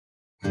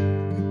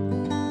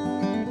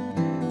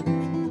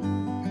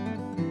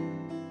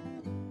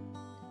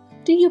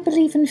Do you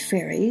believe in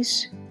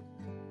fairies?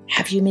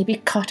 Have you maybe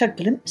caught a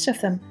glimpse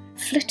of them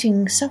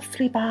flitting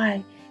softly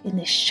by in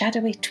the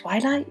shadowy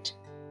twilight?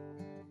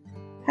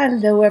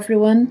 Hello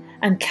everyone,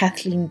 I'm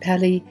Kathleen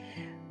Pelly.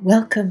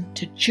 Welcome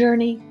to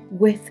Journey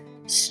with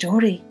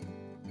Story.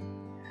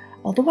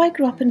 Although I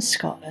grew up in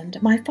Scotland,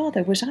 my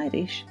father was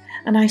Irish,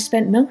 and I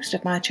spent most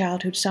of my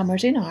childhood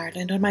summers in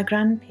Ireland on my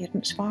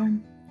grandparents'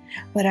 farm,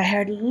 where I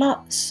heard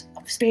lots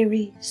of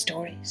fairy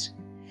stories.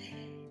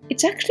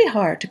 It's actually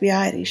hard to be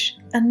Irish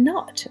and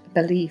not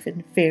believe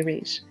in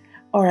fairies,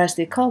 or as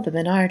they call them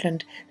in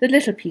Ireland, the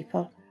little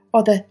people,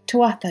 or the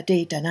Tuatha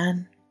De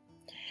Danann.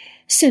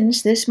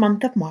 Since this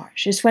month of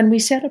March is when we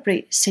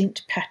celebrate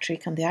St.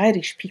 Patrick and the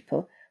Irish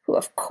people, who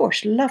of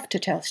course love to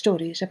tell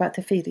stories about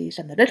the fairies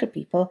and the little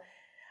people,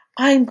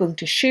 I'm going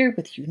to share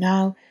with you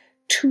now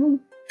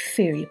 2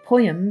 fairy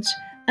poems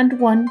and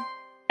 1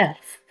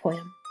 elf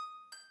poem.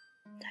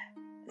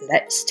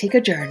 Let's take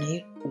a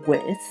journey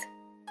with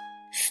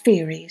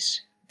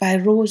Fairies by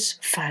Rose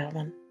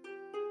Fileman.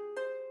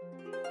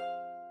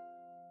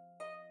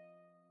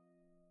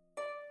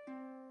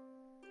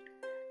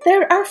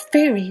 There are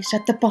fairies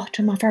at the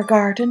bottom of our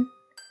garden.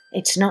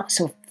 It's not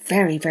so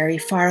very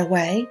far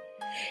away.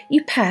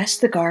 You pass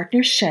the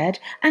gardener's shed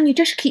and you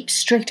just keep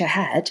straight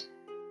ahead.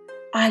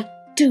 I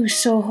do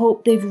so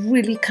hope they've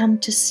really come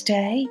to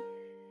stay.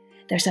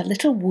 There's a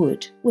little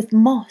wood with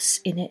moss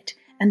in it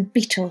and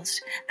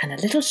beetles and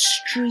a little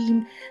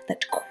stream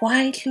that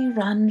quietly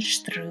runs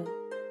through.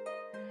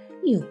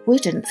 You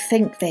wouldn't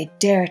think they'd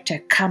dare to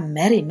come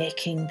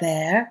merrymaking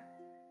there.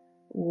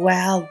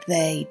 Well,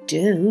 they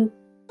do.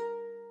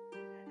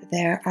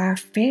 There are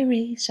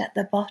fairies at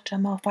the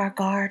bottom of our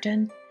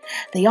garden.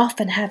 They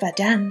often have a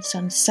dance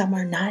on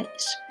summer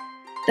nights.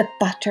 The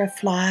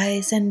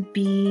butterflies and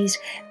bees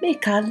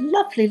make a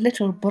lovely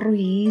little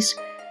breeze,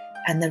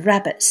 and the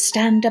rabbits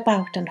stand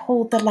about and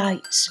hold the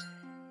lights.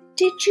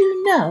 Did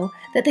you know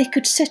that they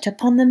could sit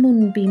upon the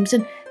moonbeams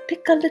and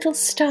pick a little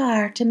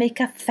star to make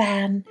a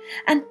fan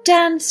and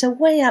dance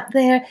away up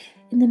there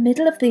in the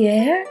middle of the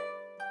air?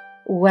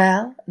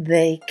 Well,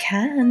 they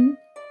can.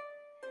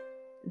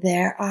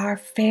 There are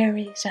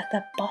fairies at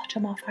the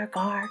bottom of our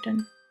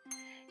garden.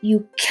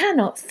 You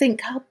cannot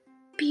think how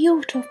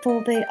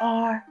beautiful they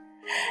are.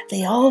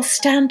 They all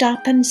stand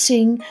up and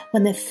sing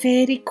when the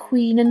fairy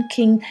queen and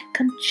king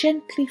come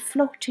gently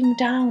floating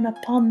down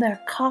upon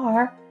their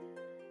car.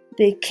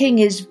 The king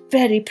is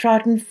very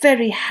proud and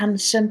very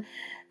handsome.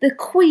 The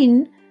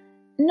queen,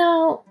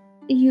 now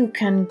you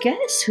can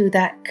guess who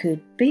that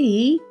could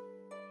be.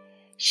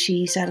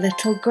 She's a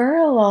little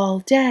girl all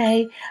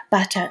day,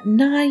 but at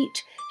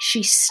night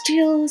she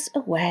steals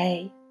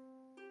away.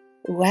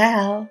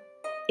 Well,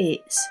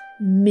 it's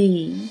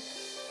me.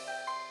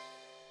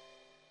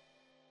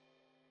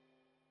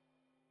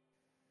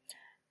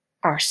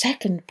 Our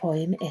second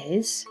poem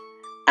is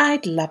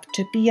I'd Love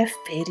to Be a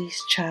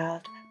Fairy's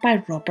Child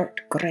by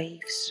Robert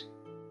Graves.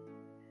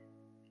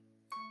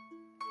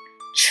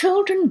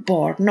 Children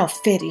born of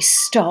fairy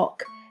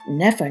stock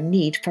never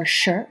need for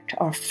shirt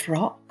or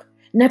frock,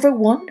 never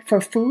want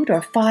for food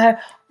or fire,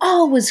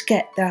 always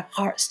get their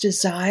heart's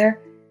desire.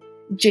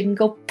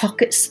 Jingle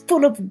pockets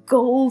full of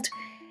gold,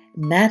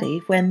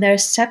 marry when they're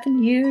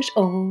 7 years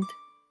old.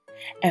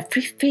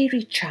 Every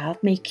fairy child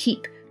may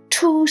keep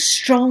 2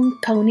 strong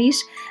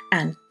ponies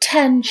and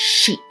 10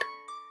 sheep.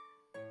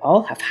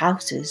 All have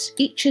houses,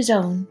 each his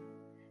own,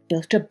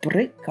 built of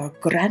brick or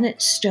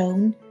granite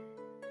stone.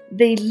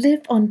 They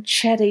live on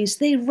cherries,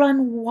 they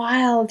run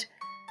wild.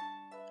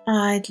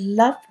 I'd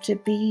love to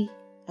be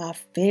a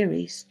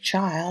fairy's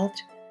child.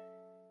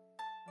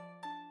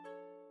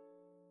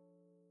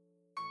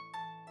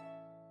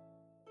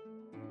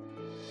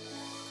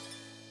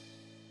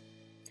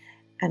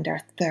 And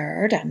our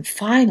third and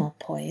final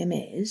poem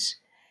is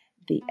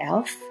The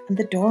Elf and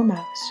the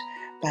Dormouse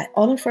by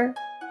Oliver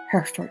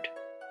Herford.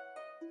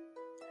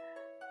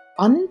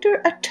 Under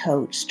a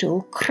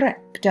toadstool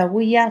crept a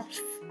wee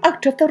elf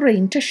out of the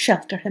rain to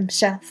shelter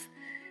himself.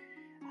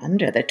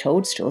 Under the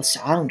toadstool,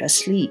 sound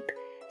asleep,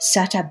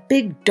 sat a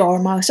big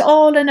dormouse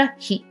all in a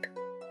heap.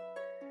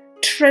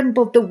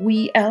 Trembled the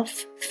wee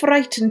elf,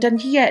 frightened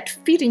and yet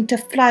fearing to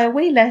fly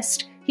away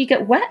lest he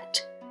get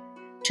wet.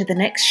 To the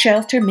next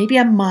shelter, maybe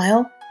a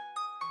mile.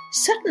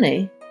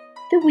 Suddenly,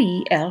 the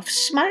wee elf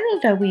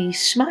smiled a wee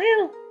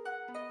smile,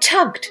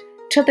 tugged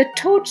till the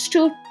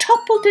toadstool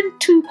toppled in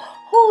two,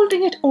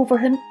 holding it over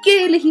him,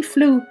 gaily he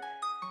flew.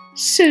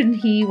 Soon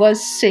he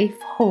was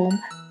safe home,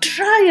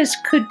 dry as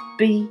could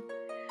be.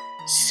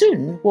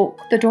 Soon woke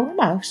the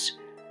dormouse.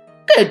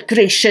 Good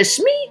gracious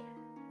me,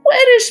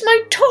 where is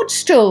my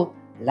toadstool?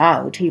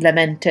 Loud he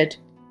lamented.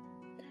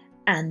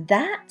 And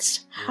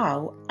that's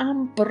how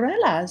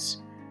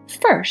umbrellas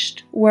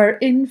first were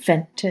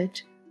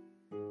invented.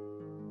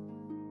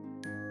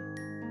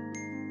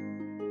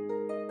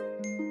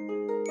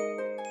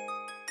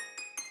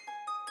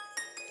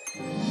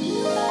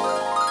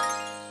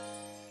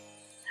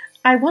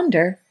 I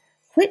wonder,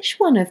 which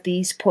one of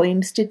these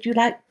poems did you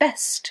like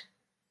best?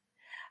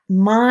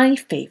 my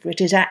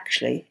favourite is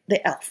actually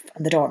The Elf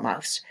and the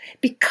Dormouse,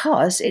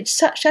 because it's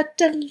such a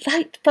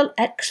delightful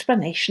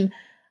explanation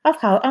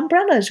of how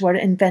umbrellas were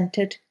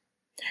invented.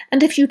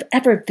 And if you've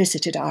ever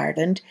visited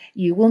Ireland,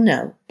 you will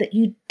know that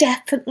you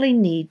definitely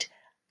need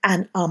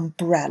an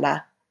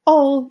umbrella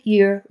all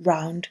year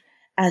round,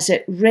 as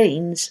it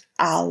rains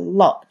a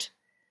lot.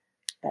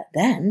 But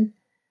then,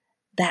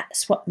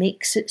 that's what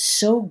makes it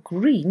so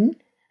green,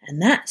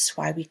 and that's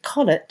why we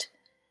call it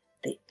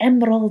the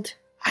Emerald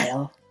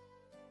Isle.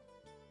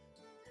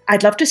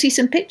 I'd love to see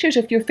some pictures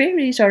of your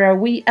fairies or our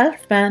wee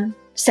elf man.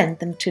 Send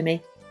them to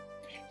me.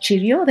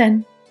 Cheerio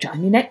then.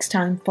 Join me next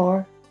time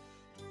for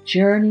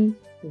Journey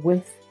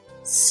with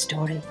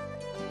Story.